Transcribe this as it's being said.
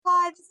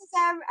this is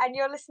Em, and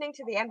you're listening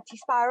to the Empty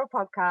Spiral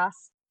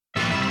podcast.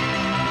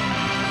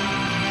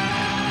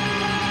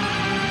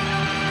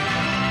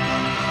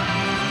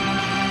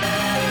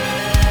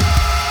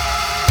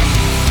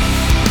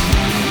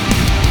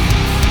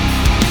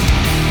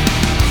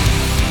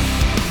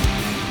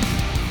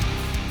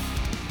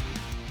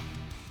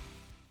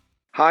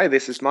 Hi,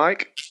 this is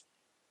Mike.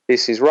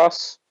 This is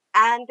Russ.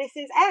 And this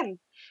is Em.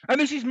 And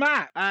this is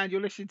Matt, and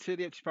you're listening to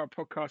the Empty Spiral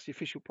podcast, the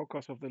official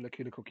podcast of the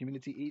Lacuna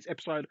community.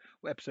 It's what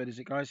episode is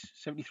it, guys?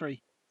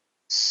 73?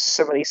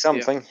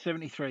 70-something. Yeah.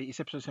 73. It's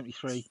episode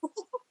 73.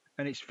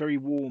 And it's very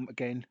warm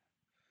again.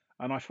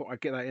 And I thought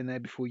I'd get that in there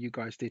before you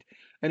guys did.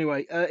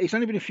 Anyway, it's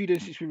only been a few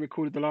days since we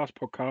recorded the last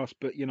podcast,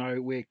 but, you know,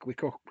 we're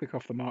quick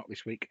off the mark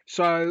this week.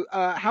 So,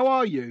 how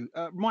are you?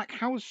 Mike,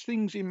 how's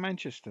things in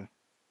Manchester?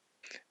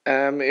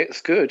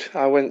 It's good.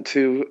 I went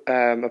to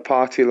a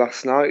party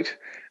last night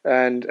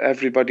and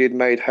everybody had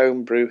made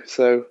homebrew,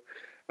 so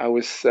I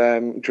was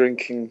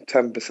drinking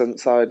 10%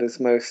 ciders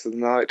most of the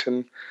night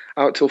and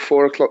out till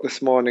 4 o'clock this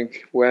morning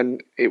when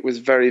it was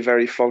very,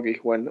 very foggy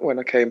when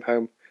I came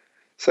home.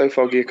 So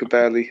foggy I could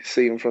barely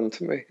see in front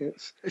of me.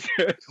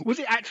 Was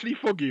it actually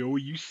foggy or were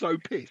you so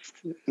pissed?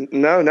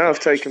 No,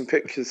 I've taken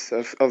pictures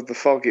of the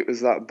fog. It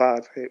was that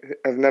bad.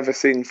 I've never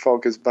seen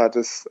fog as bad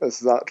as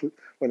that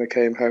when I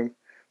came home.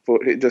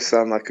 But it does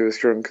sound like I was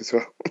drunk as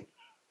well.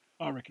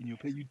 I reckon you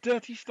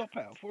dirty stop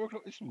out 4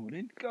 o'clock this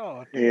morning.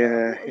 God.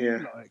 Yeah.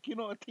 You like? You're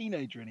not a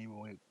teenager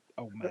anymore,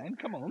 old man.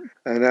 Come on.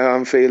 I know,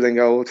 I'm feeling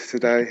old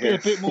today. Be a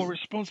bit more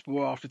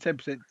responsible after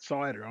 10%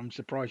 cider. I'm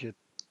surprised you're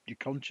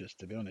conscious,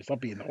 to be honest. I'd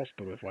be in the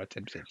hospital if I had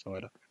 10%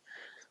 cider.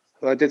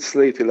 Well, I did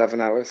sleep 11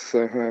 hours,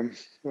 so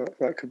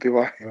that could be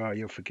why. Oh,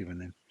 you're forgiven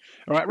then.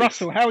 All right,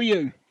 Russell, how are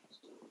you?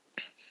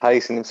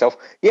 Pacing himself.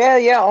 Yeah,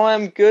 I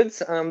am good.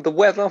 The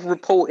weather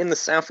report in the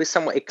south is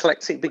somewhat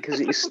eclectic because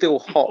it is still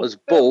hot as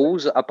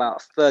balls,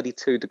 about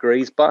 32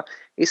 degrees, but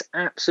it's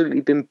absolutely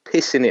been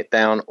pissing it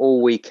down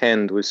all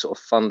weekend with sort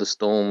of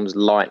thunderstorms,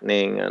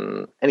 lightning,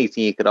 and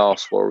anything you could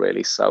ask for,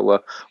 really. So,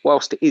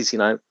 whilst it is,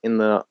 in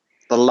the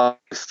low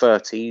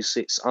 30s,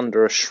 it's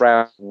under a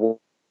shroud of water.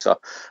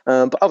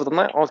 But other than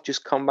that, I've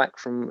just come back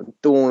from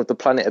Dawn of the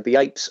Planet of the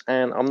Apes,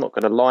 and I'm not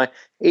going to lie,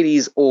 it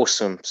is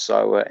awesome.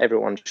 So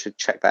everyone should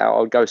check that out.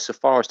 I'll go so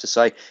far as to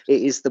say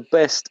it is the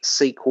best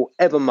sequel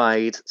ever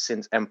made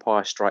since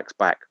Empire Strikes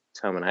Back,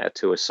 Terminator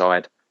 2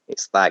 aside.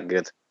 It's that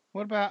good.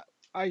 What about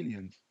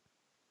Aliens?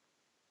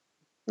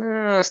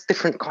 It's a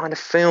different kind of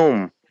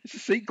film. It's a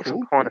sequel.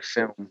 Different kind of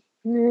film.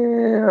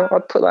 Yeah,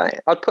 I'd put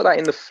that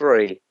in the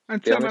 3.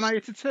 And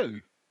Terminator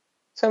 2?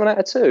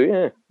 Terminator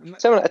 2, yeah.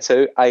 Terminator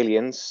 2,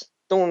 Aliens,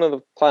 Dawn of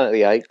the Planet of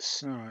the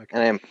Apes, and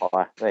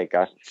Empire. There you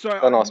go. So,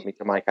 don't ask me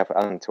to make up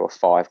into a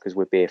 5 because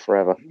we'll be here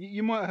forever.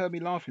 You might have heard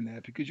me laughing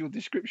there because your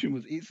description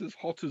was it's as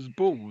hot as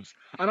balls.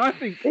 And I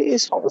think... It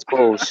is hot as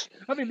balls.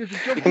 I think there's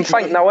a job... You can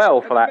thank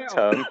Noel for that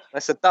term.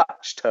 That's a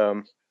Dutch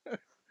term.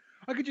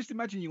 I could just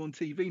imagine you on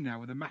TV now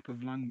with a map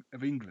of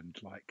England,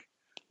 like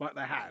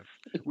they have,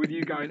 with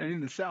you going, and in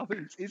the south,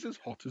 it's as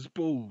hot as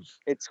balls.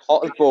 It's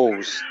hot as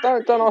balls.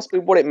 Don't ask me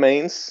what it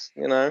means,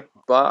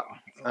 but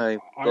blame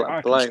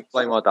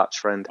our Dutch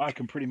friend. I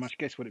can pretty much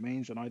guess what it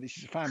means, and this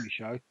is a family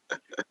show.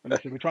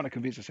 We're trying to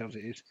convince ourselves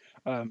it is,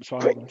 so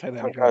I'm not going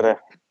to take that.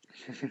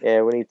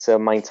 Yeah, we need to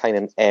maintain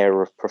an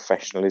air of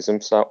professionalism.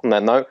 So on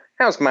that note,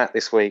 how's Matt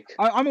this week?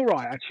 I'm all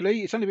right,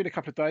 actually. It's only been a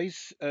couple of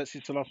days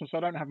since the last one, so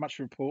I don't have much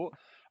to report.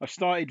 I've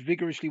started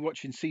vigorously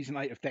watching season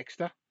 8 of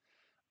Dexter.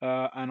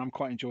 And I'm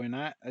quite enjoying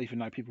that, even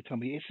though people tell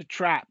me it's a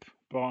trap.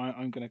 But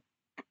I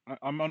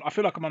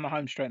feel like I'm on the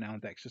home straight now on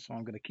Dexter, so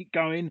I'm going to keep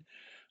going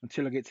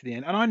until I get to the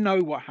end. And I know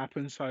what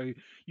happens, so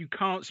you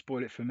can't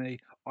spoil it for me.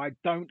 I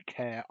don't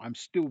care. I'm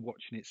still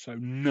watching it, so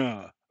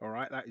no. All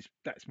right,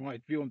 that's my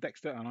view on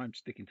Dexter, and I'm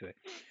sticking to it.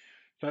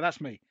 So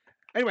that's me.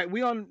 Anyway,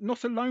 we are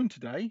not alone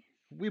today.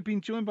 We've been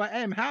joined by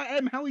Em. How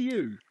are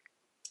you?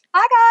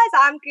 Hi guys,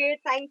 I'm good,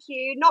 thank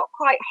you. Not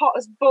quite hot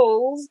as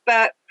balls,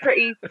 but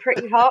pretty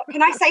hot.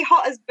 Can I say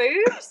hot as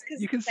boobs?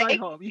 You can say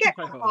hot. You can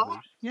say hot as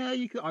boobs. Yeah,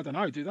 you can. I don't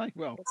know. Do they?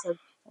 Well,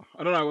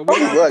 I don't know. It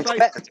works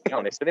better, to be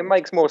honest, and it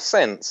makes more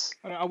sense.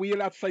 Are we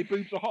allowed to say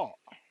boobs are hot?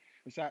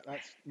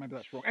 Maybe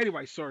that's wrong.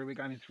 Anyway, sorry, we're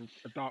going into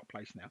a dark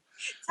place now.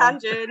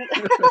 Tangent.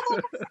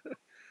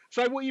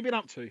 So, what have you been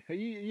up to? Are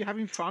you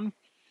having fun?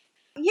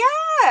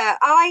 Yeah,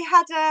 I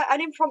had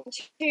an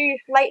impromptu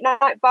late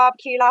night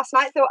barbecue last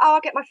night. Thought, I'll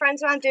get my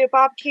friends around, do a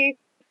barbecue.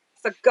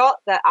 Forgot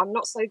that I'm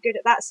not so good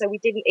at that, so we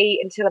didn't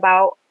eat until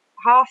about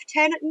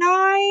 10:30 at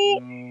night.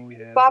 Oh,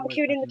 yeah,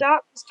 barbecued in the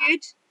dark was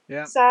good.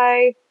 Yeah.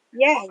 So,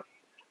 yeah.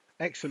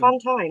 Excellent. Fun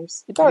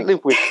times. You don't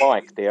live with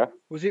Mike, dear.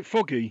 Was it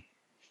foggy?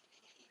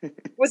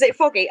 Was it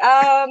foggy?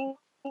 Yeah.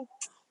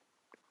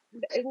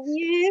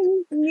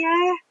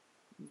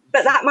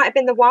 But that might have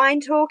been the wine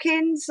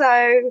talking,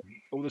 so...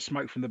 All the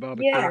smoke from the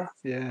barbecue.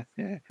 Yeah.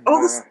 Damn,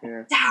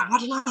 why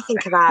didn't I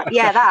think of that?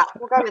 Yeah, that.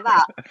 We'll go with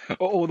that.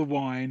 or the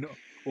wine,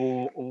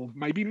 or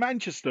maybe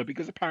Manchester,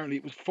 because apparently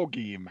it was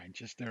foggy in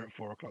Manchester at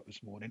 4 o'clock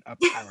this morning,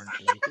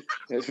 apparently.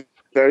 It's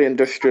very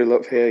industrial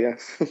up here,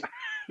 yes.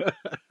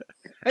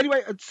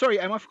 Anyway, sorry,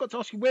 Em, I forgot to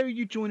ask you, where are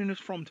you joining us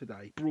from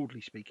today, broadly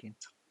speaking?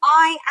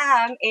 I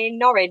am in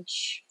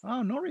Norwich.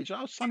 Oh, Norwich.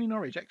 Oh, sunny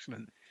Norwich.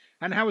 Excellent.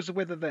 And how is the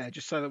weather there,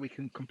 just so that we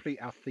can complete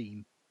our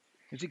theme?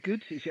 Is it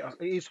good? It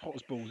is hot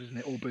as balls, isn't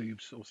it? Or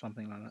boobs or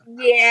something like that.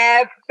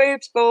 Yeah,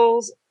 boobs,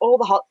 balls, all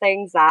the hot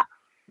things that.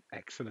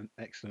 Excellent,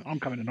 excellent. I'm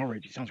coming to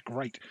Norwich. It sounds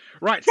great.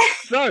 Right,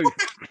 so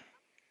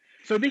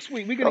this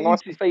week we're Got a going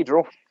nice to...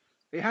 cathedral.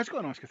 It has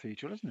got a nice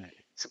cathedral, hasn't it?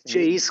 Some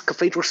cheese,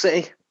 Cathedral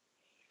City.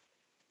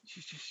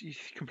 She's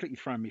completely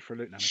thrown me for a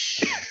loop now.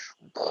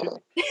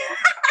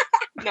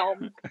 No.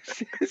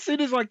 As soon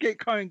as I get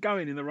going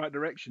in the right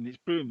direction, it's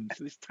boom.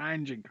 So this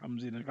tangent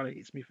comes in and kind of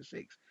hits me for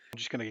six. I'm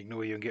just going to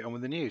ignore you and get on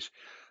with the news.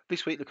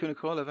 This week, Lacuna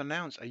Coil have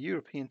announced a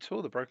European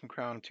tour. The Broken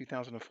Crown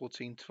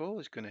 2014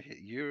 tour is going to hit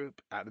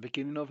Europe at the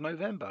beginning of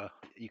November.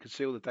 You can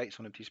see all the dates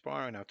on Empty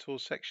Spire in our tour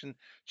section.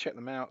 Check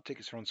them out.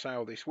 Tickets are on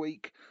sale this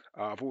week.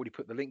 I've already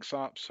put the links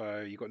up, so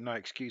you've got no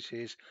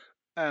excuses.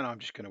 And I'm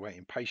just going to wait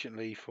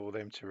impatiently for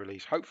them to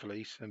release,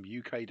 hopefully, some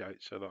UK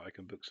dates so that I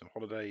can book some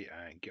holiday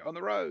and get on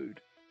the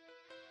road.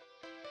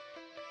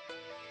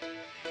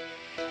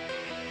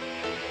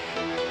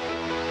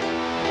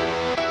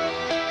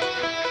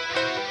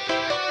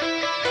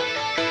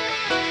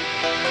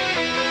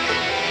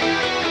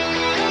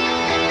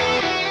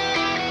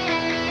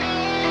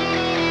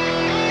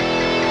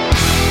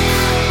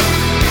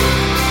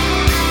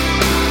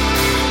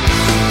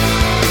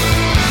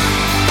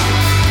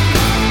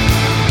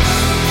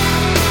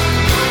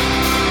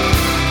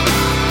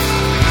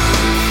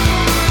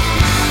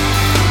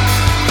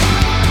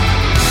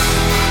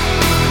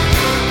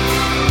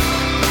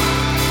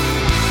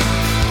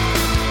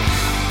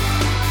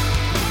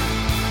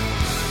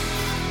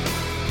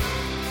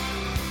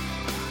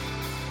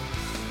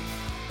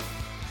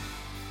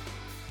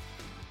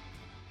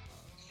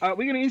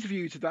 We're going to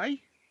interview you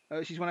today.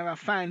 This is one of our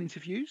fan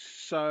interviews,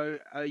 so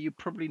you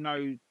probably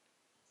know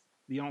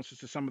the answers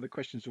to some of the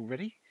questions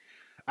already.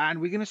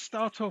 And we're going to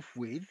start off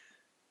with,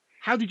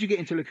 how did you get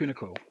into Lacuna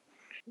Coil?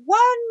 One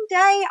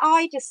day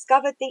I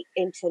discovered the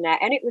internet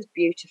and it was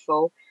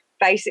beautiful.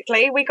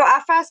 Basically, we got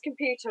our first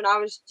computer and I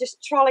was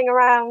just trolling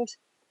around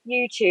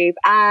YouTube,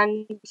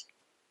 and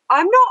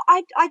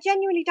I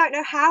genuinely don't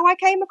know how I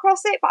came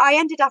across it, but I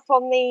ended up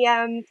on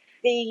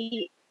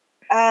the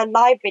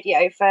live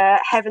video for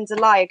Heaven's a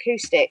Lie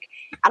acoustic,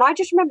 and I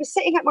just remember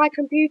sitting at my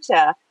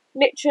computer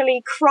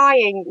literally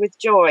crying with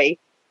joy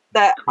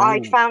that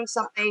I'd found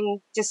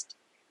something just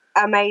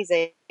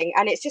amazing,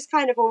 and it's just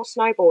kind of all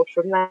snowballed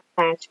from there,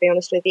 to be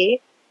honest with you.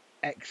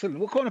 Excellent.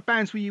 What kind of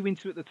bands were you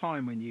into at the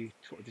time when you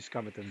sort of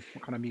discovered them?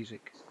 What kind of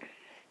music?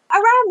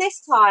 Around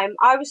this time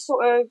I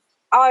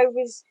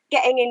was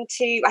getting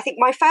into, I think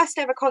my first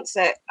ever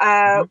concert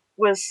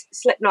was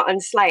Slipknot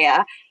and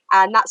Slayer.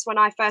 And that's when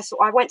I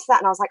went to that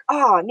and I was like,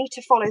 oh, I need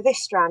to follow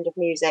this strand of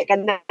music.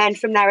 And then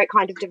from there, it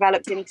kind of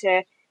developed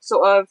into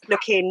sort of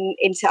looking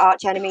into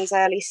Arch Enemy's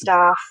early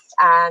stuff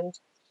and,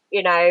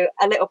 you know,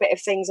 a little bit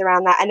of things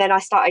around that. And then I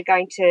started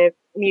going to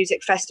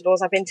music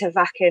festivals. I've been to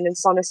Wacken and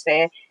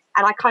Sonosphere,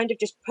 and I kind of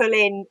just pull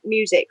in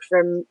music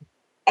from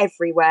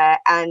everywhere.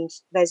 And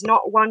there's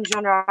not one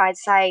genre I'd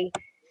say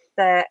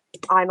that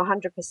I'm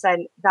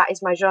 100% that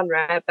is my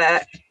genre,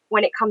 but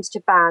when it comes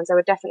to bands, I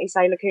would definitely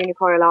say Lacuna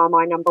Coil are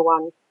my number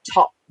one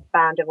top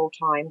band of all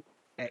time.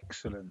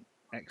 Excellent.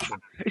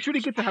 It's really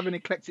good to have an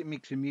eclectic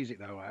mix of music,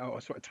 though. Or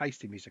sort of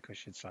tasty music, I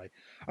should say.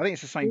 I think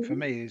it's the same for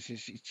me.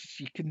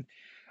 You can.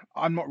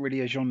 I'm not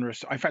really a genre.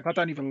 In fact, I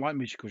don't even like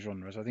musical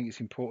genres. I think it's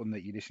important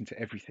that you listen to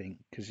everything,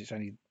 because it's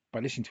only by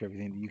listening to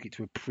everything that you get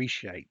to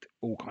appreciate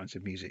all kinds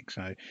of music.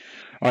 So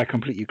I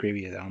completely agree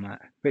with you on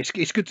that. But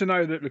it's good to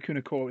know that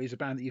Lacuna Coil is a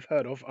band that you've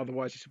heard of.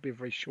 Otherwise, this will be a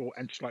very short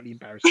and slightly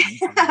embarrassing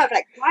interview.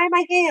 Like, why am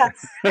I here?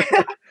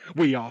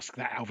 We ask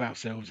that of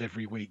ourselves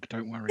every week.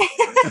 Don't worry.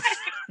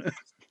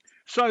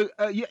 So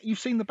you've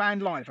seen the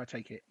band live, I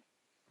take it?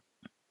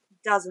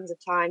 Dozens of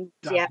times.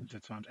 Dozens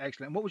of times.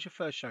 Excellent. What was your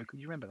first show? Can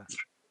you remember that?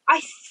 I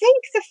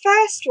think the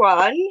first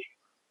one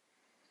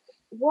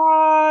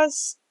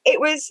was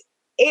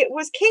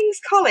King's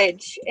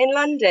College in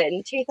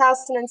London,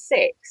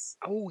 2006.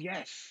 Oh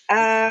yes.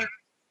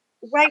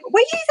 Wait, were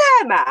you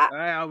there, Matt?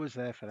 I was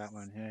there for that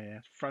one. Yeah.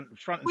 Front.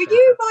 And were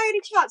you by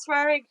any chance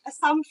wearing a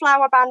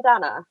sunflower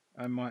bandana?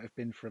 I might have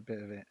been for a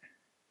bit of it.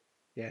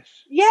 Yes.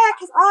 Yeah,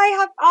 because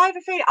I have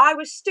a feeling I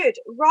was stood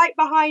right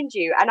behind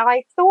you, and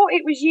I thought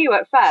it was you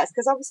at first,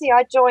 because obviously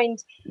I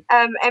joined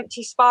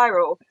Empty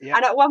Spiral,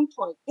 and at one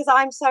point, because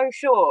I'm so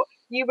short,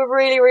 you were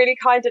really, really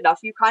kind enough.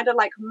 You kind of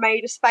like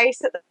made a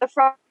space at the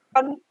front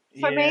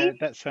for me. Yeah,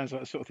 that sounds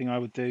like the sort of thing I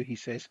would do. He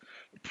says,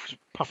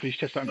 puffing his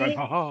chest out and going,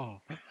 "Ha ha!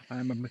 I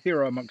am a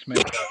hero amongst men."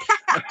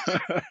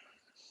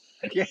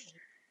 Yeah.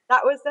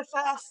 That was the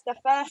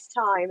first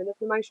time, and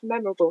the most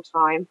memorable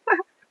time.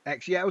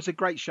 Yeah, it was a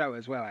great show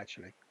as well,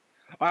 actually.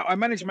 I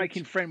managed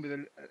making friend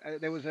with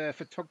there was a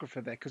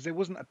photographer there, because there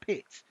wasn't a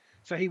pit,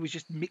 so he was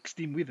just mixed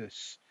in with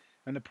us,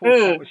 and the poor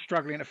chap was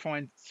struggling to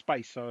find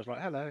space, so I was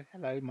like, hello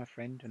my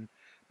friend, and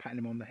patting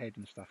him on the head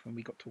and stuff, and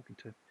we got talking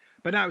to him.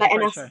 But no, it was a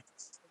great show.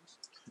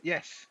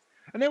 Yes.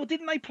 And then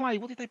didn't they play?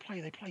 What did they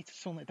play? They played a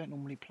song they don't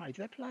normally play.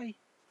 Did they play?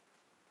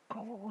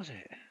 God, what was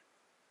it?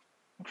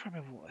 I'm trying to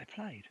remember what they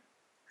played.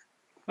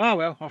 Oh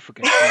well, I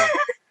forget.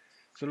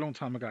 It's a long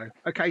time ago.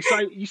 Okay, so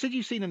you said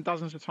you've seen them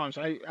dozens of times.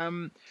 So,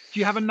 do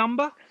you have a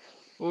number,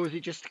 or is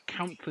it just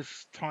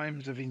countless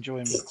times of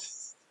enjoyment?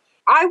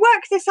 I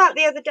worked this out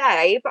the other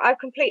day, but I've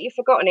completely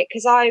forgotten it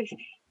because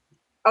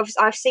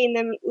I've seen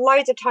them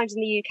loads of times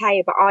in the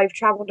UK, but I've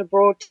travelled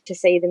abroad to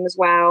see them as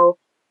well.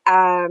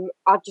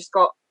 I've just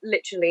got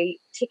literally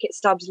ticket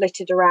stubs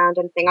littered around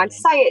and thing. I'd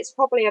say it's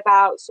probably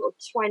about sort of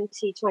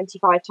 20,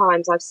 25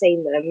 times I've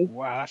seen them.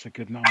 Wow, that's a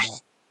good number.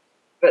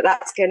 But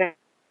that's going to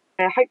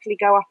hopefully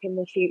go up in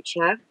the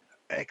future.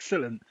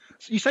 Excellent.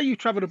 So you say you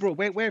travelled abroad.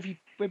 Where have you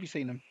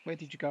seen them? Where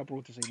did you go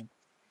abroad to see them?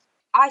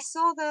 I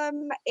saw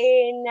them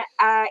in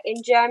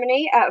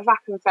Germany at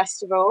Wacken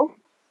Festival.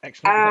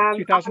 Excellent. Was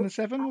that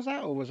 2007 was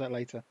that, or was that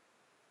later?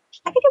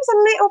 I think it was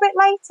a little bit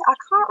later. I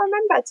can't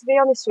remember, to be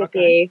honest with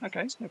you.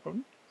 Okay, no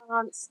problem.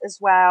 France as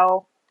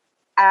well.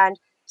 And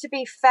to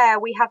be fair,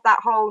 we have that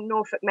whole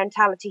Norfolk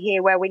mentality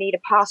here where we need a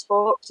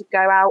passport to go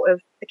out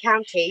of the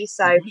county.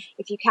 So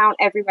if you count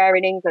everywhere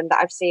in England that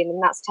I've seen, then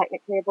that's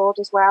technically abroad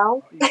as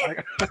well.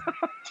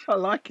 I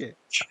like it.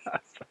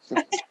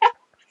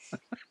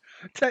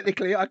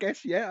 Technically, I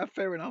guess, yeah,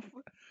 fair enough.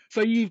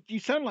 So you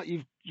sound like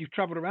you've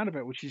travelled around a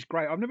bit, which is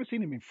great. I've never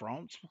seen him in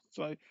France.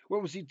 So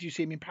what was it? Do you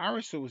see him in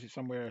Paris, or was it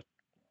somewhere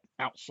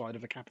outside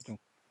of the capital?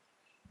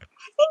 I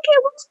think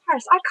it was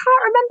Paris. I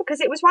can't remember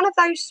because it was one of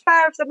those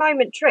spur of the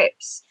moment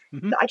trips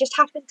that I just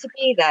happened to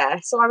be there.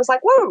 So I was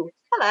like, whoa,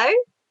 hello.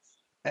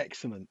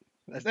 Excellent.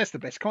 That's the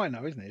best kind,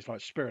 though, isn't it? It's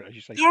like spirit, as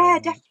you say. Yeah,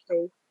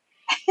 definitely.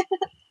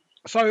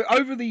 So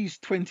over these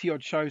 20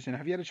 odd shows, then,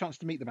 have you had a chance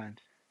to meet the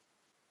band?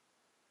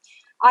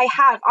 I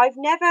have. I've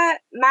never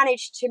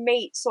managed to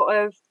meet sort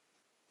of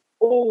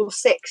all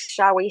six,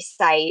 shall we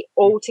say,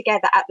 all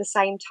together at the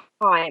same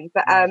time.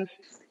 But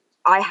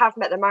I have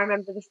met them. I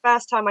remember the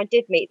first time I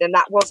did meet them,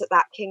 that was at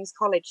that King's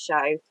College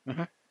show.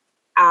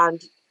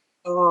 And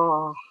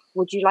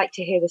would you like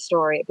to hear the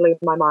story? It blew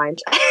my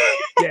mind.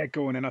 Yeah,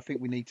 go on, and I think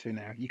we need to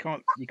now. You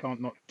can't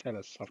not tell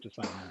us after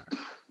saying that.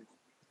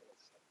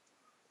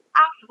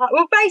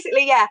 Well,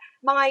 basically, yeah.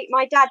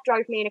 My dad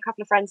drove me and a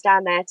couple of friends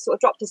down there, sort of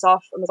dropped us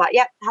off and was like,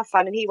 "Yep, have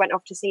fun." And he went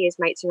off to see his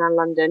mates around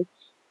London.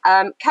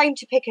 Came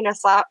to picking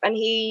us up, and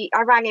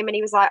I rang him, and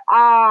he was like,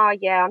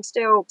 yeah, I'm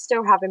still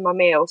having my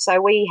meal."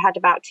 So we had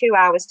about 2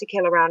 hours to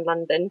kill around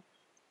London.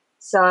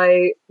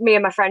 So me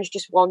and my friends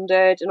just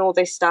wandered and all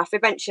this stuff.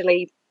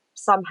 Eventually,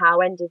 somehow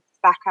ended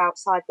back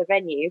outside the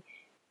venue,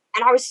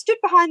 and I was stood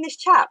behind this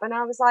chap, and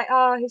I was like,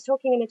 "Oh, he's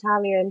talking in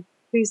Italian.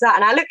 Who's that?"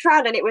 And I looked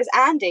around, and it was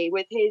Andy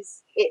with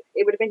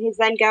it would have been his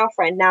then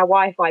girlfriend, now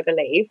wife, I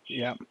believe.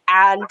 Yeah.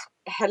 And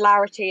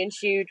hilarity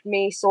ensued,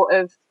 me sort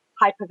of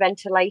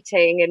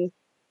hyperventilating and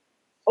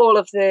all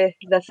of the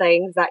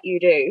things that you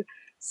do.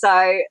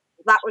 So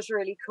that was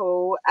really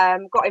cool.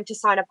 Got him to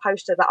sign a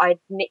poster that I'd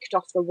nicked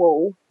off the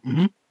wall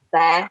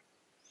there.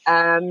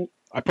 I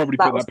probably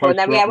put that poster cool. And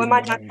then, when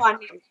my dad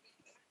finally...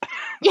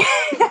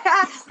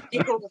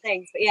 Nick all the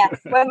things. But yeah,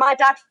 when my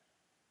dad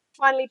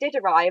finally did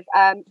arrive,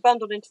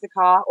 bundled into the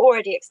car,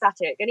 already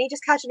ecstatic, and he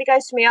just casually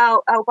goes to me,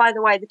 oh, by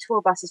the way, the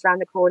tour bus is round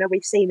the corner,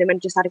 we've seen them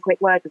and just had a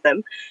quick word with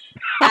them.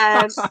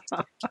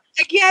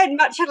 Again,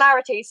 much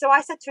hilarity. So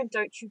I said to him,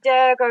 don't you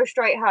dare go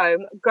straight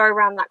home, go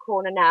around that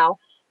corner now.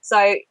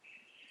 So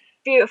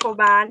beautiful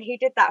man, he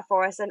did that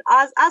for us. And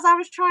as I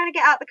was trying to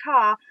get out the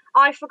car,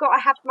 I forgot I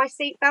had my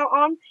seatbelt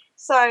on.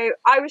 So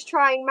I was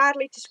trying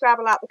madly to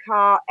scrabble out the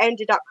car,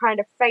 ended up kind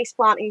of face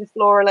planting the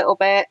floor a little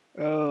bit.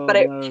 But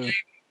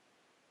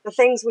the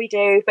things we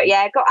do. But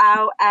yeah, got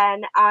out,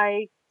 and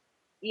I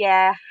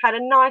had a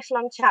nice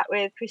long chat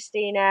with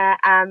Christina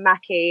and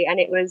Mackie, and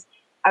it was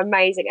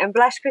amazing. And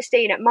bless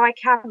Christina, my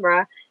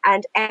camera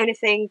and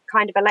anything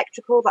kind of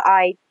electrical that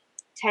I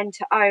tend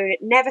to own, it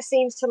never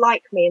seems to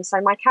like me, and so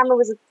my camera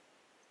was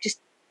just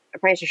a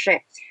piece of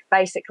shit,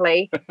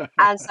 basically.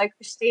 And so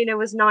Christina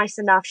was nice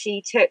enough,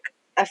 she took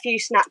a few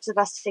snaps of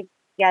us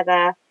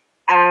together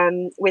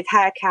with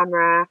her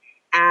camera,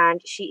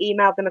 and she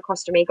emailed them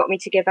across to me, got me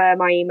to give her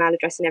my email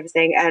address and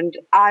everything, and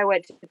I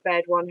went to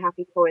bed one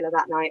happy toiler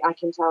that night, I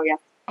can tell you.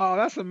 Oh,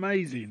 that's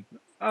amazing.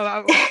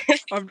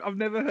 I've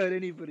never heard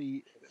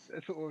anybody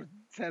sort of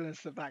tell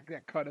us about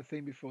that kind of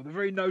thing before. The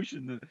very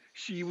notion that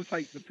she will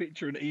take the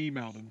picture and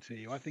email them to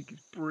you, I think is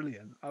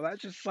brilliant. Oh,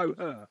 that's just so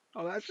her.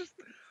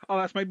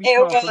 That's made me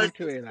smile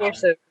to hear that.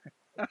 Awesome.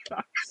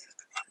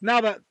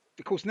 Now that,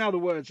 of course, now the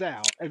word's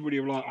out, everybody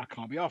will be like, I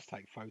can't be asked to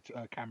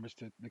take cameras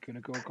to the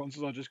Lacuna Coil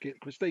concerts. I'll just get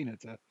Christina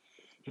to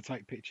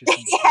take pictures.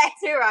 Yeah,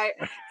 too right.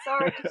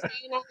 Sorry,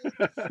 Christina.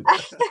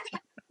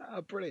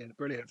 Oh,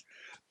 brilliant.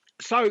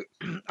 So,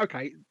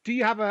 okay, do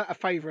you have a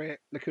favourite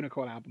Lacuna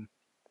Coil album?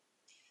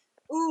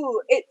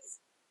 Ooh, it's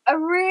a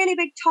really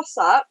big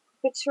toss-up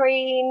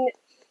between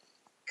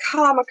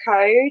Karma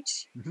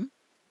Code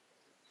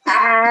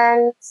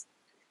and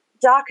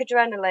Dark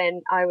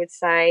Adrenaline, I would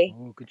say.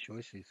 Oh, good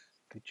choices.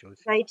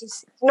 They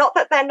just, not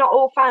that they're not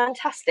all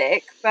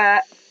fantastic,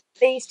 but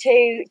these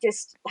two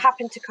just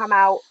happened to come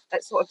out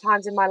at sort of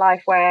times in my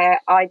life where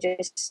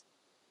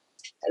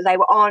they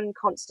were on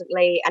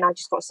constantly, and I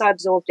just got so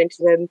absorbed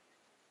into them.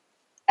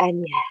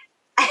 And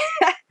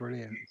yeah.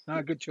 Brilliant.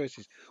 No, good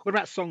choices. What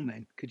about song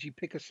then? Could you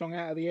pick a song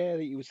out of the air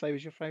that you would say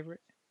was your favourite?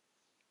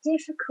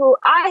 Difficult.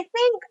 I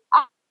think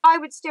I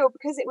would still,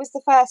 because it was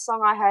the first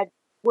song I heard,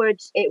 would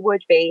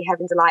be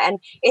Heaven Delight. And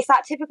it's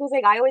that typical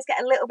thing. I always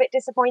get a little bit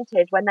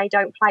disappointed when they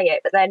don't play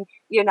it, but then,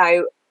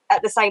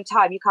 at the same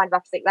time, you kind of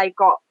have to think they've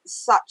got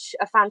such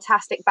a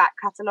fantastic back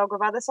catalogue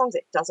of other songs,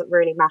 it doesn't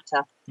really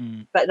matter.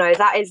 But no,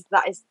 that is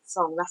the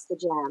song, that's the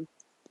jam.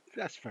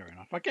 That's fair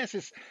enough. I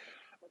guess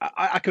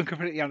I can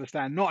completely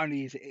understand. Not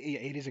only is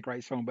it is a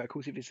great song, but of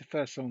course, if it's the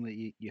first song that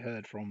you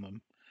heard from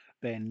them,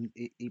 then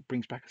it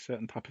brings back a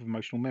certain type of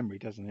emotional memory,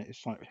 doesn't it?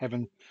 It's like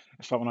heaven.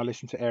 It's like when I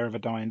listen to Air of a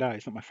Dying Day.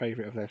 It's not my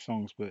favourite of their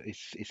songs, but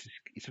it's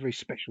a very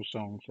special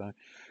song. So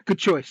good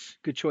choice,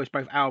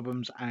 both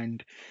albums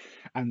and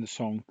the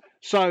song.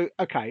 So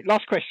okay,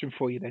 last question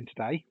for you then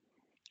today.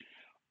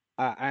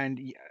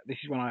 This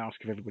is when I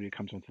ask of everybody who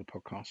comes onto the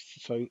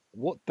podcast. So,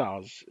 what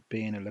does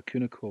being a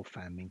Lacuna Coil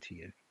fan mean to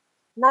you?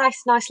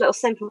 Nice little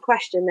simple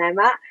question there,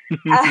 Matt.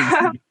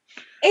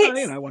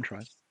 One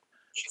try.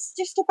 It's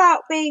just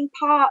about being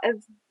part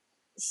of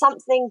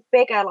something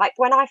bigger. Like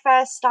when I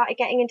first started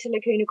getting into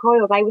Lacuna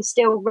Coil, they were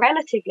still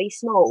relatively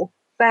small.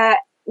 But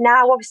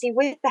now, obviously,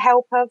 with the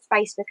help of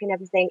Facebook and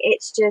everything,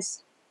 it's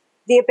just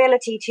the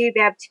ability to be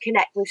able to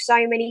connect with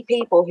so many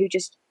people who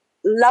just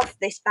love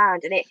this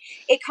band. And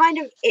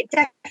it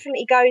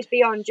definitely goes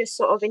beyond just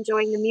sort of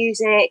enjoying the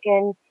music.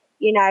 And,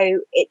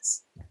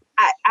 it's,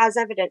 as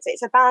evidence,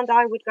 it's a band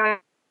I would go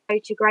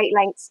to great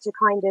lengths to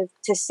kind of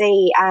to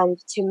see and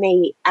to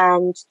meet.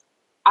 And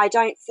I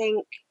don't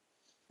think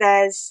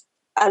there's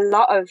a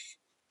lot of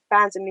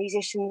bands and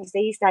musicians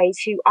these days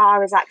who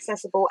are as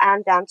accessible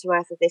and down to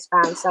earth as this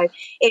band. So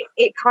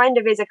it kind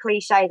of is a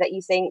cliche that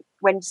you think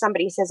when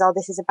somebody says, oh,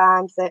 this is a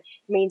band that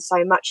means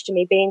so much to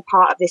me, being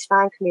part of this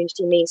fan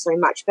community means so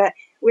much. But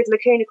with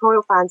Lacuna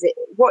Coil fans,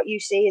 what you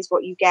see is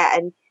what you get.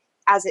 And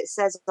as it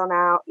says on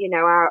our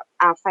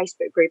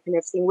Facebook group and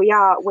everything,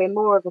 we're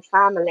more of a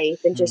family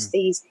than just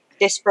these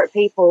disparate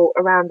people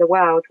around the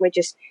world.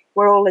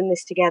 We're all in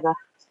this together.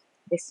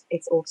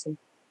 It's awesome.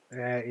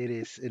 Yeah, it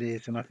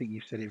is, and I think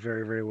you've said it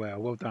very, very well.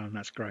 Well done.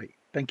 That's great.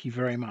 Thank you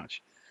very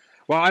much.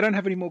 Well, I don't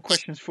have any more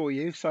questions for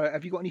you. So,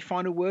 have you got any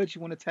final words you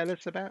want to tell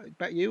us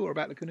about you or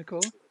about Lacuna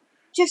Coil?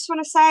 Just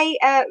want to say,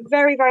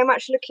 very, very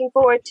much looking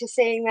forward to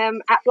seeing them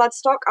at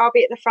Bloodstock. I'll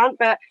be at the front,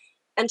 but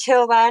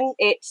until then,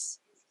 it's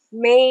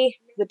me,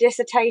 the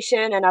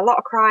dissertation, and a lot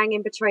of crying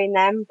in between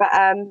them. But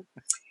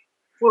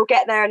we'll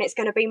get there, and it's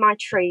going to be my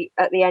treat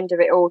at the end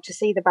of it all to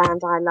see the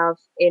band I love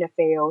in a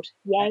field.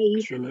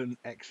 Yay!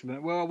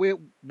 Excellent. Well,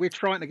 we're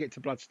trying to get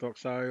to Bloodstock,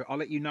 so I'll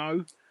let you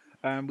know.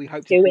 We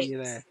hope to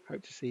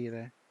see you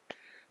there.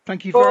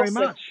 Thank you very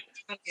much.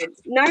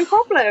 No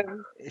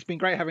problem. It's been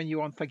great having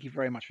you on. Thank you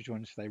very much for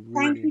joining us today.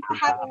 Thank you for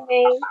having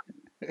me.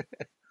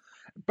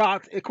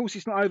 But of course,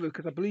 it's not over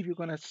because I believe you're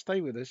going to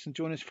stay with us and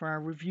join us for our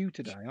review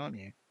today, aren't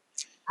you?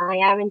 I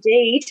am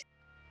indeed.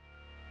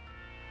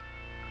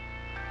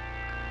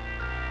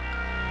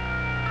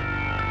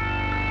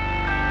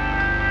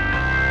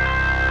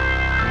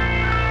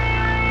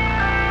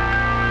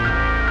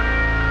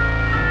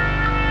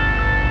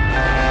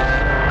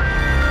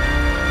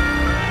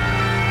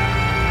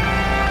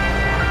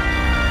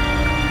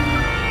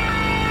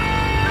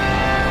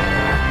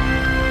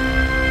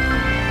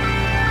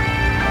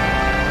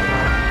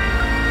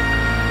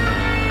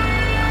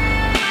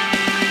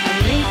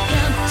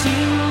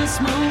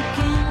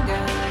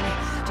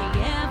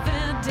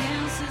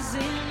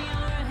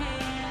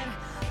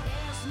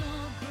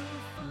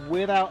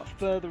 Without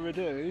further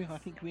ado, I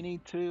think we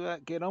need to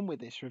get on with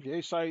this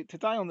review. So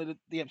today on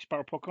the Empty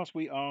Barrel podcast,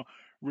 we are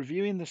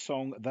reviewing the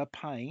song "The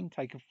Pain,"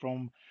 taken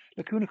from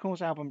Lacuna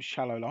Coil's album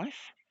 "Shallow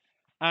Life,"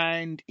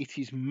 and it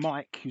is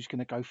Mike who's going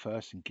to go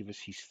first and give us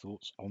his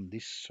thoughts on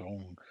this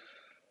song.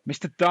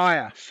 Mr.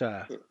 Dyer,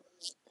 sir.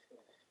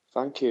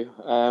 Thank you.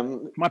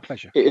 My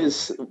pleasure. It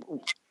is.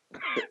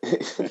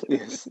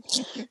 Yes,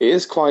 it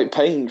is quite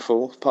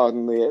painful.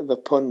 Pardon the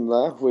pun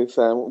there. With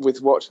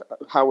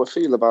how I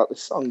feel about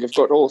this song, I've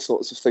got all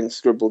sorts of things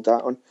scribbled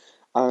down,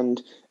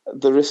 and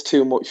there is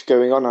too much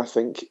going on, I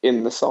think,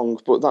 in the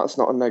song. But that's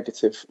not a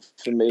negative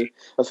for me.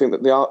 I think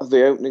that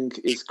the opening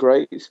is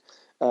great,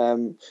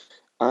 and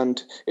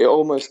it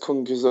almost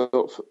conjures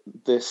up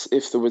this.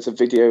 If there was a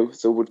video,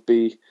 there would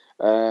be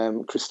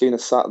Christina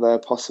sat there,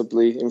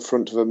 possibly in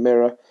front of a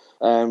mirror,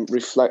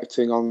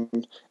 reflecting on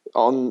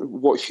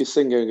what she's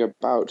singing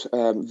about.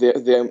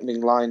 The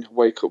opening line,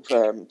 "Wake up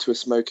to a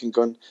smoking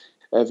gun,"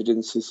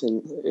 evidences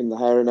in the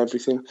hair and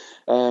everything.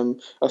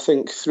 I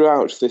think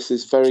throughout this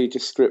is very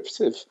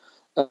descriptive,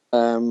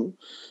 and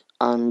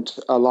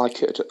I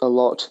like it a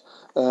lot.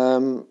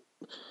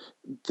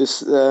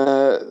 There's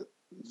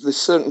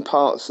certain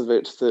parts of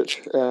it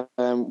that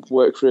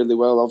work really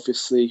well.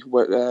 Obviously,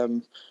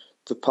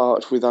 the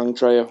part with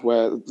Andrea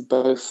where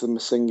both of them are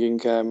singing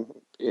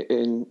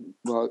in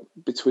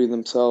between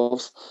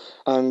themselves,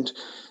 and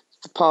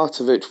the part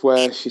of it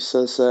where she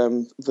says,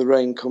 the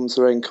rain comes,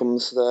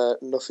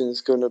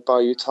 nothing's going to buy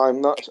you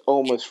time. That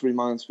almost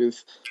reminds me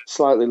of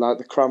slightly like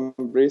the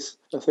Cranberries,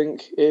 I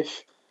think,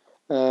 ish.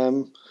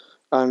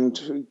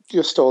 And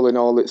just all in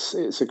all,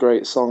 it's a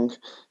great song.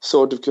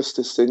 Sword of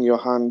Justice in your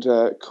hand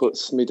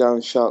cuts me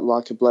down sharp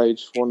like a blade.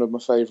 One of my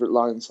favourite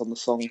lines on the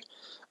song,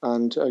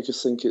 and I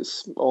just think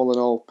it's all in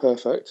all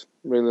perfect.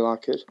 Really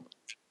like it.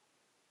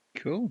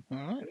 Cool. All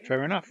right.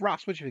 Fair enough.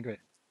 Russ, what do you think of it?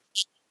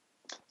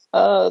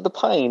 The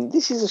Pain.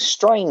 This is a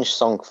strange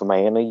song for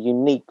me and a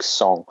unique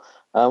song.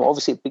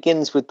 Obviously, it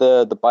begins with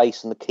the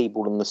bass and the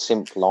keyboard and the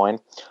synth line.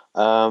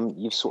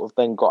 You've sort of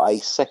then got a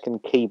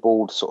second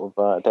keyboard, sort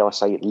of, dare I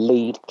say,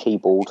 lead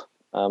keyboard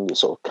that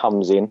sort of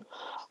comes in.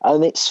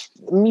 And it's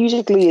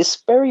musically,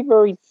 it's very,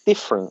 very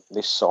different,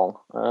 this song.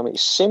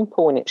 It's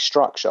simple in its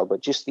structure,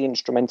 but just the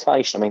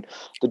instrumentation. I mean,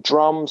 the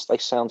drums, they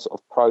sound sort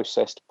of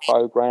processed,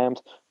 programmed,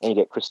 and you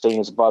get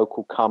Christina's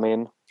vocal come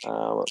in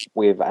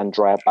with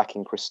Andrea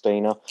backing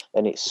Christina.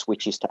 Then it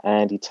switches to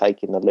Andy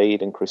taking the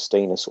lead and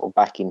Christina sort of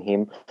backing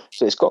him.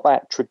 So it's got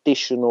that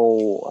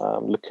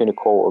traditional Lacuna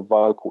Coil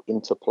vocal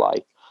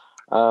interplay.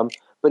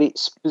 But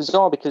it's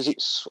bizarre because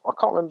I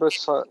can't remember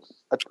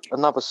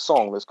another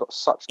song that's got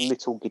such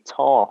little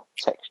guitar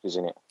textures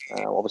in it.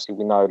 Obviously,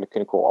 we know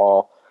Lacuna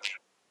Coil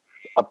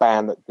are a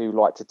band that do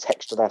like to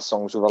texture their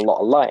songs with a lot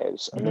of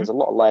layers. And there's a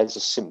lot of layers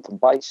of synth and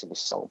bass in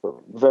this song, but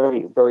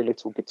very, very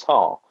little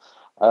guitar.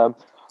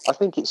 I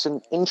think it's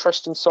an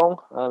interesting song.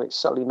 It's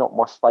certainly not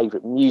my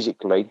favourite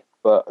musically,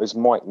 but as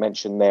Mike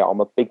mentioned there, I'm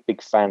a big,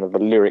 big fan of the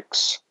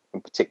lyrics, in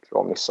particular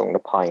on this song, The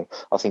Pain.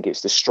 I think it's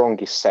the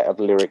strongest set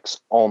of lyrics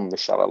on the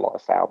Shallow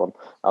Life album.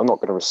 I'm not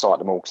going to recite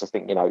them all because I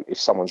think, if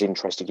someone's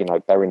interested,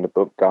 they're in the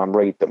book, go and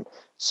read them.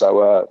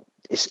 So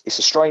it's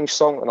a strange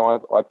song, and I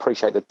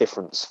appreciate the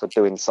difference for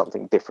doing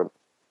something different.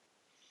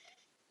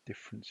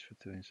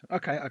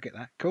 Okay, I get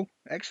that. Cool.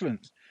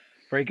 Excellent.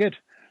 Very good.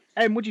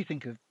 What do you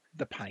think of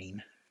The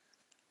Pain?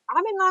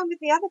 I'm in line with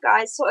the other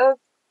guys. Sort of,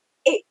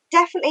 it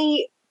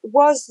definitely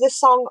was the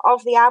song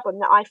of the album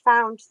that I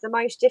found the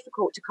most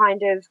difficult to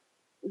kind of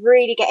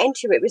really get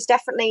into. It was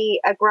definitely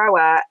a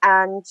grower,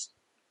 and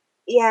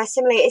yeah,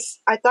 similarly,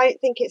 I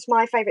don't think it's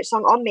my favourite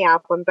song on the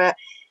album. But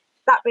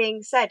that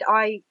being said,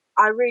 I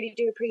really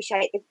do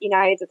appreciate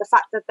the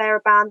fact that they're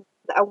a band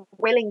that are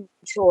willing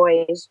to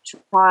always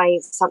try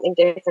something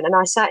different, and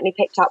I certainly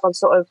picked up on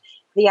sort of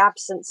the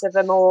absence of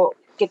a more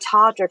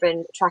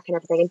guitar-driven track and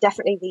everything, and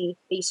definitely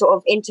the sort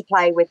of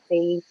interplay with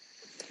the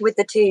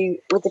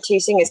two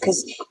singers,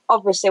 because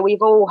obviously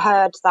we've all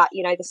heard that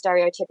the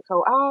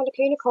stereotypical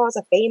Lacuna Coil is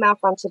a female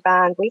fronted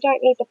band, we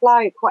don't need the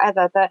bloke,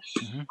 whatever. But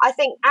I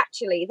think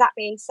actually, that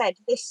being said,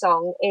 this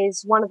song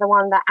is one of the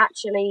one that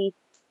actually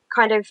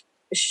kind of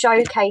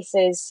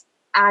showcases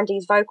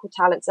Andy's vocal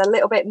talents a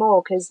little bit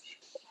more, because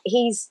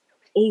he's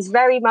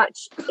very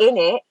much in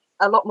it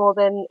a lot more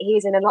than he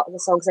is in a lot of the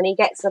songs, and he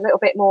gets a little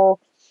bit more.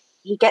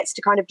 He gets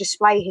to kind of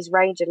display his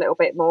range a little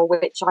bit more,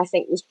 which I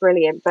think was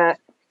brilliant. But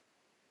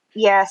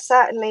yeah,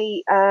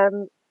 certainly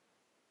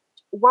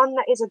one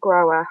that is a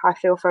grower, I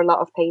feel, for a lot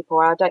of people.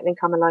 I don't think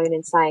I'm alone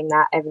in saying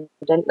that,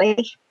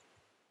 evidently.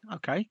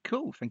 Okay,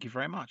 cool. Thank you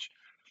very much.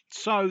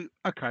 So,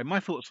 okay, my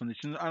thoughts on this,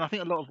 and I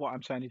think a lot of what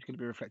I'm saying is going to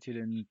be reflected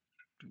in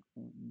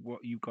what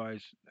you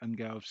guys and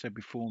girls said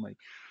before me.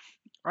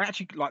 I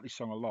actually like this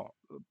song a lot,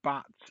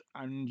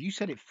 and you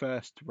said it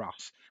first,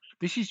 Russ.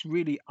 This is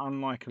really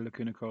unlike a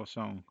Lacuna Coil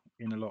song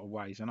in a lot of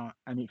ways,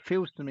 and it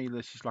feels to me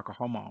this is like a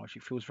homage.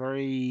 It feels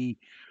very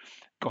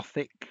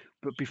gothic,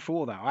 but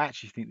before that, I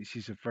actually think this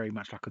is very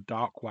much like a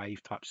dark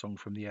wave type song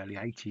from the early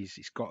 80s.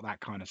 It's got that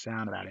kind of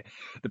sound about it.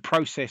 The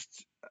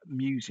processed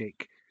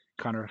music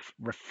kind of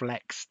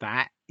reflects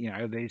that.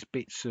 There's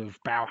bits of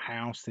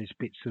Bauhaus, there's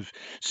bits of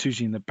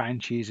Susie and the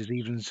Banshees, there's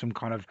even some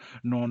kind of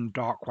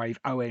non-dark wave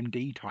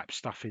OMD type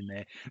stuff in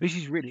there. This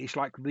is really, it's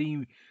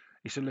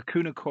a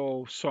Lacuna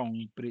Coil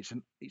song, but it's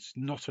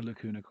not a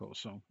Lacuna Coil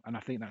song, and I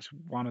think that's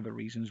one of the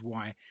reasons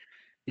why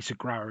it's a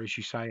grower, as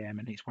you say, Em,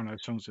 and it's one of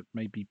those songs that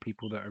maybe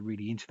people that are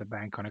really into the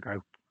band kind of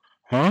go,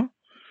 huh?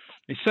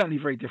 It's certainly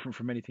very different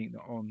from anything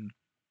that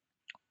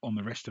on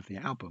the rest of the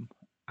album,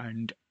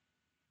 and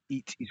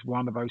it is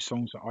one of those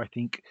songs that I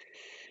think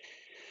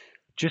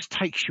just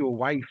takes you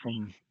away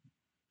from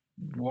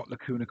what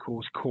Lacuna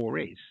Coil's core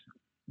is,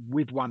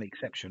 with one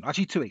exception.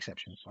 Actually, two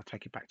exceptions. I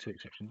take it back, two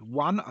exceptions.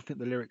 One, I think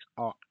the lyrics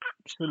are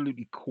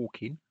absolutely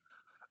corking.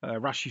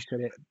 Rush, you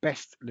said it,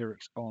 best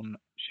lyrics on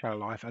Shallow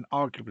Life, and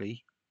arguably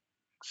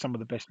some of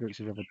the best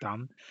lyrics I've ever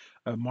done.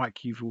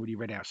 Mike, you've already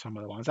read out some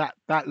of the ones.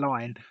 That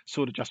line,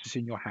 "Sword of Justice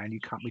in your hand, you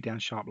cut me down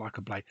sharp like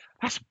a blade."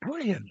 That's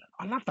brilliant.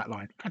 I love that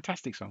line.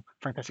 Fantastic song.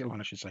 Fantastic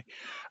line, I should say.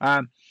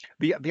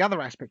 The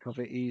other aspect of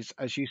it is,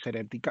 as you said,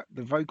 Ed,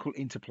 the vocal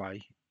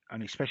interplay,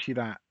 and especially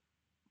that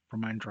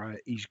from Andrea,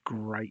 is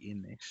great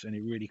in this, and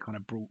it really kind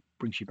of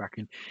brings you back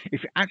in.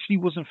 If it actually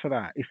wasn't for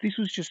that, if this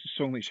was just a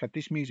song which had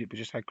this music but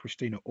just had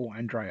Christina or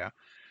Andrea,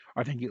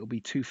 I think it would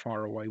be too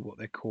far away what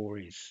their core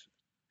is.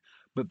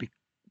 But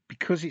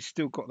because it's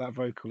still got that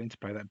vocal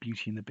interplay, that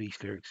Beauty and the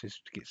Beast lyrics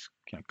gets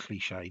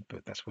cliched,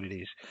 but that's what it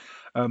is.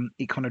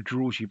 It kind of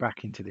draws you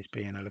back into this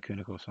being a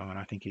Lacuna Coil song, and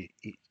I think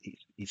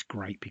it's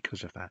great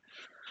because of that.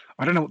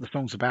 I don't know what the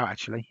song's about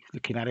actually.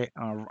 Looking at it,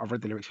 I've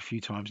read the lyrics a few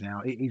times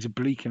now. It is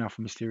oblique enough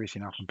and mysterious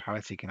enough and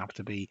poetic enough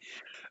to be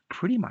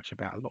pretty much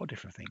about a lot of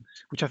different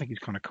things, which I think is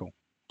kind of cool.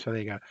 So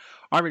there you go.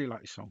 I really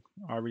like this song.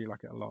 I really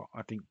like it a lot.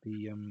 I think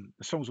the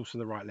song's also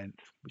the right length,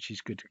 which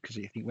is good because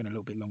I think when a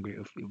little bit longer,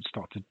 it'll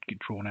start to get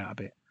drawn out a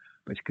bit.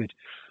 But it's good.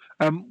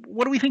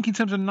 What do we think in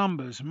terms of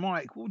numbers,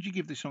 Mike? What would you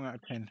give this song out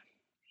of 10?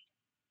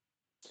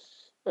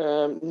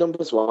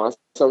 Numbers wise,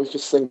 I was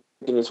just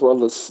thinking as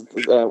well as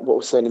what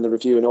we're saying in the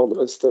review and all of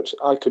us that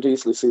I could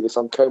easily see this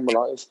on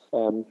Comalize,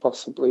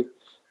 possibly.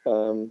 I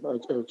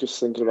was just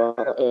thinking about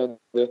that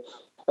earlier.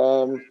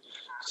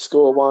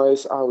 Score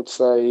wise, I would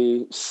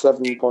say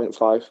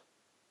 7.5.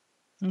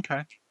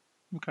 Okay.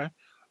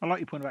 I like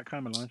your point about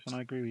Comalize, and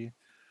I agree with you.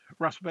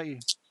 Russ, what about you?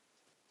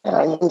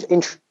 And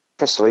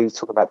interestingly, you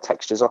talk about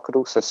textures. I could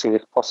also see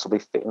this possibly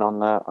fitting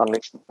on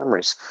Unleashed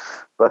Memories.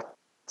 But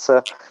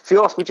if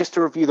you ask me just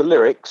to review the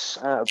lyrics,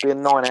 it would be a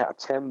 9 out of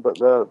 10. But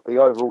the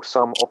overall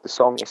sum of the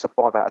song is a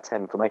 5 out of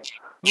 10 for me.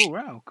 Oh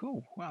wow,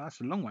 cool! Wow,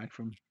 that's a long way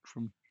from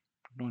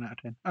 9 out of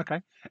 10.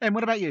 Okay, and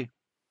what about you?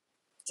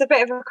 It's a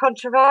bit of a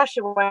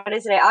controversial one,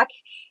 isn't it?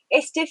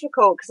 It's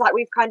difficult because, like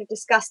we've kind of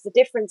discussed, the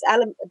different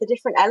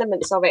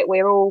elements of it,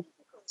 we're all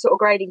sort of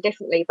grading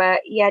differently.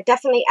 But yeah,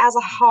 definitely as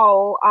a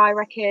whole, I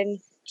reckon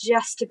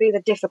just to be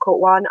the difficult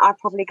one, I'd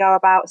probably go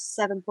about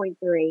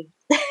 7.3.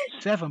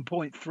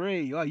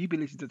 7.3. Oh, you've been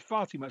listening to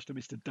far too much to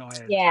Mr.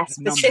 Dyer. Yeah,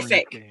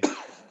 specific.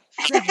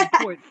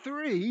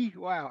 7.3.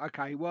 Wow.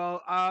 Okay.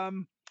 Well.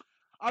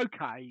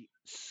 Okay.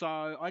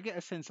 So I get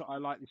a sense that I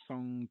like this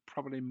song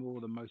probably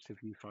more than most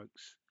of you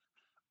folks.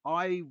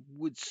 I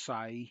would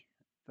say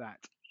that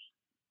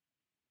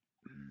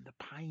the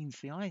pain.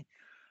 See,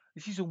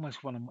 this is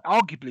almost one of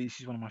arguably this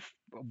is one of my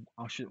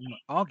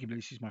arguably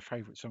this is my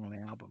favourite song on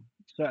the album.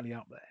 It's certainly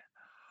up there.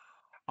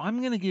 I'm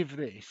going to give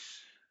this,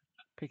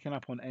 picking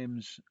up on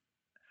M's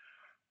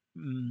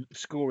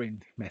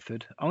scoring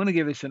method, I'm going to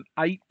give this an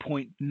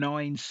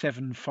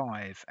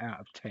 8.975 out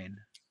of 10.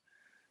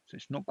 So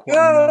it's not quite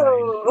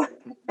Whoa. 9.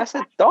 That's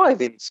a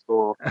diving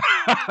score.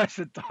 It's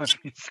a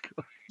diving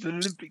score. It's an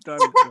Olympic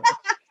diving score.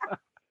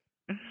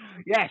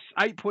 Yes,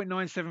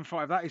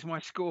 8.975. That is my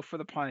score for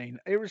The Pain.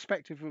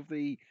 Irrespective of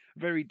the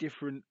very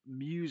different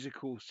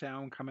musical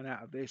sound coming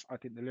out of this, I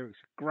think the lyrics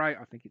are great.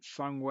 I think it's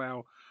sung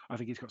well. I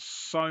think it's got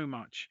so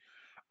much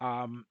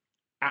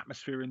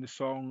atmosphere in the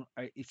song.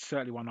 It's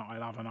certainly one that I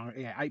love. And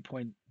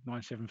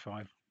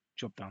 8.975.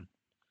 Job done.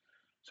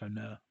 So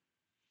no.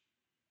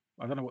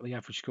 I don't know what the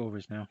average score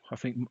is now. I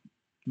think,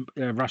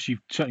 Russ,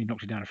 you've certainly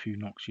knocked it down a few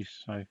notches.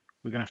 So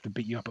we're going to have to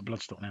beat you up at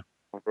Bloodstock now.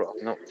 I've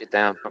knocked you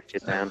down.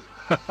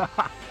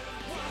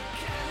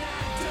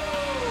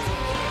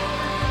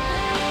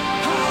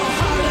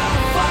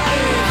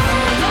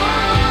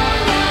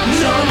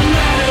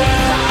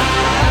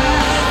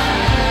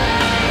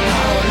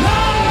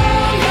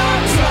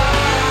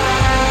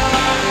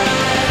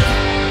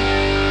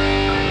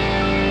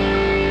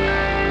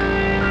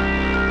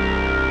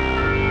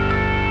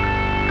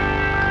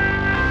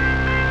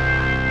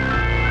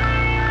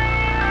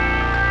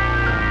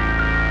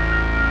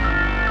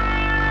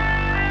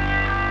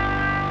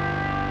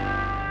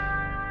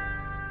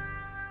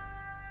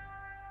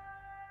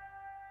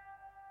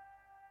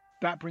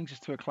 That brings us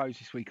to a close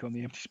this week on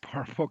the Empty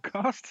Spiral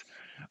podcast.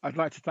 I'd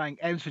like to thank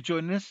Ems for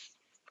joining us.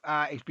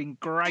 It's been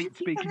great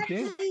speaking to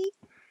you.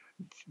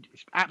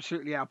 It's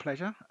absolutely our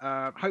pleasure.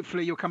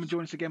 Hopefully you'll come and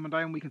join us again one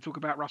day and we can talk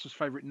about Russell's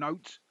favourite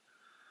note.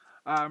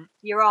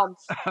 You're on.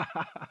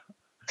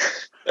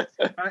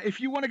 If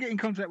you want to get in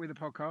contact with the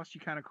podcast,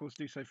 you can, of course,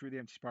 do so through the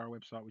Empty Spiral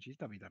website, which is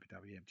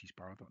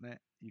www.emptyspiral.net.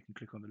 You can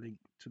click on the link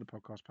to the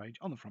podcast page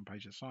on the front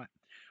page of the site,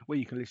 where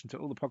you can listen to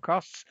all the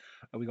podcasts.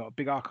 We've got a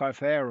big archive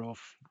there of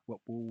what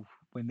will,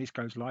 when this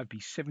goes live,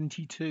 be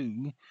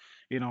 72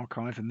 in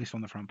archive, and this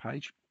on the front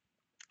page.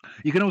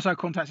 You can also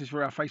contact us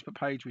through our Facebook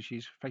page, which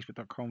is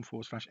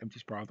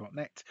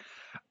facebook.com/emptyspiral.net.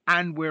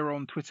 And we're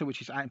on Twitter,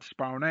 which is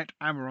 @emptyspiralnet.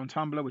 And we're on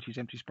Tumblr, which is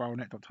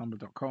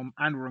emptyspiralnet.tumblr.com.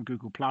 And we're on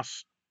Google+,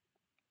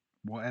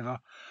 whatever.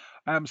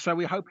 So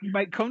we hope you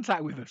make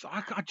contact with us.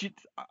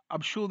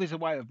 I'm sure there's a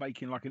way of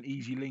making like an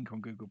easy link on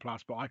Google+,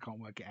 but I can't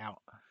work it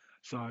out.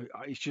 So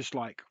it's just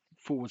like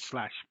 /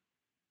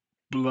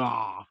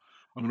 blah.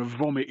 I'm going to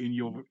vomit in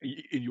your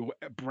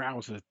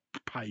browser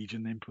page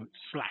and then put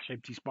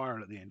 /empty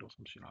spiral at the end or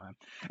something like that.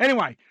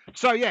 Anyway,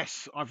 so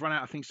yes, I've run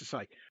out of things to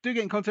say. Do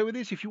get in contact with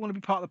us if you want to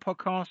be part of the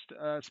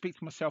podcast. Speak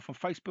to myself on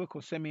Facebook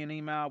or send me an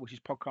email, which is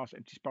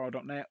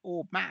podcast@emptyspiral.net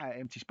or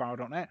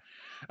matt@emptyspiral.net.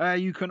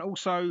 You can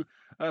also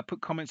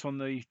put comments on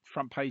the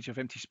front page of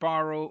Empty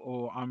Spiral,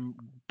 or I'm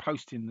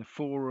posting the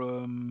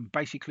forum.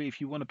 Basically,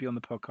 if you want to be on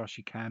the podcast,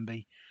 you can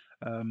be.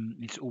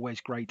 It's always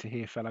great to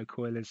hear fellow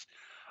coilers.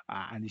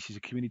 And this is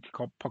a community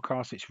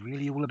podcast. It's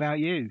really all about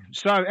you.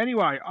 So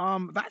anyway,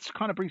 that's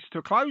kind of brings us to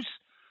a close.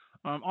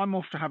 I'm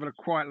off to have a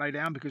quiet lay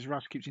down because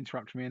Russ keeps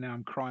interrupting me and now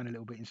I'm crying a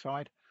little bit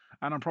inside.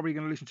 and I'm probably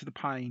going to listen to the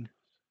Pain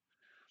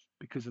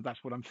because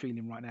that's what I'm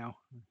feeling right now.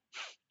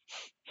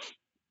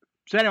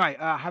 So anyway,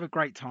 have a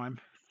great time.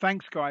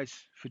 Thanks, guys,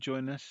 for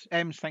joining us.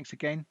 Ems, thanks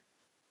again.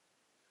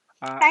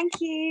 Thank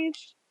you.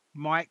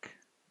 Mike,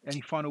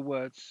 any final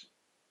words?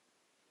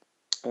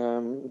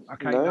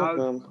 Okay,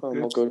 No,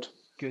 I'm all good.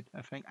 Good,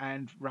 I think.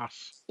 And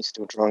Russ, He's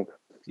still drunk.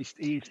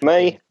 he is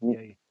Me?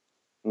 Yeah.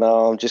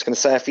 No, I'm just going to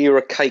say, if you were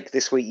a cake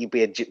this week, you'd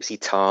be a gypsy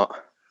tart.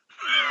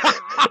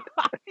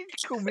 You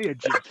call me a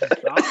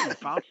gypsy tart, you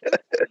bastard.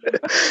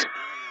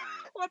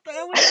 What the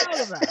hell was that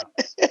all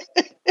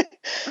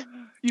about?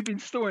 You've been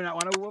storing that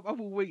one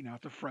all week now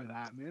to throw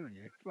that at me, haven't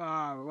you?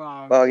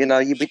 Well,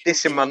 you've been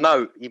dissing my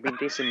note.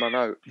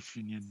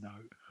 Dissing your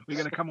note. We're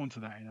going to come on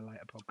to that in a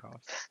later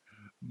podcast.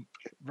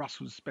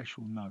 Russell's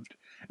special note.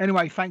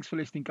 Anyway, thanks for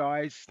listening,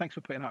 guys. Thanks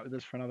for putting up with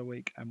us for another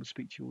week, and we'll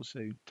speak to you all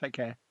soon. Take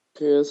care.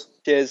 Cheers.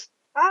 Cheers.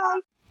 Bye.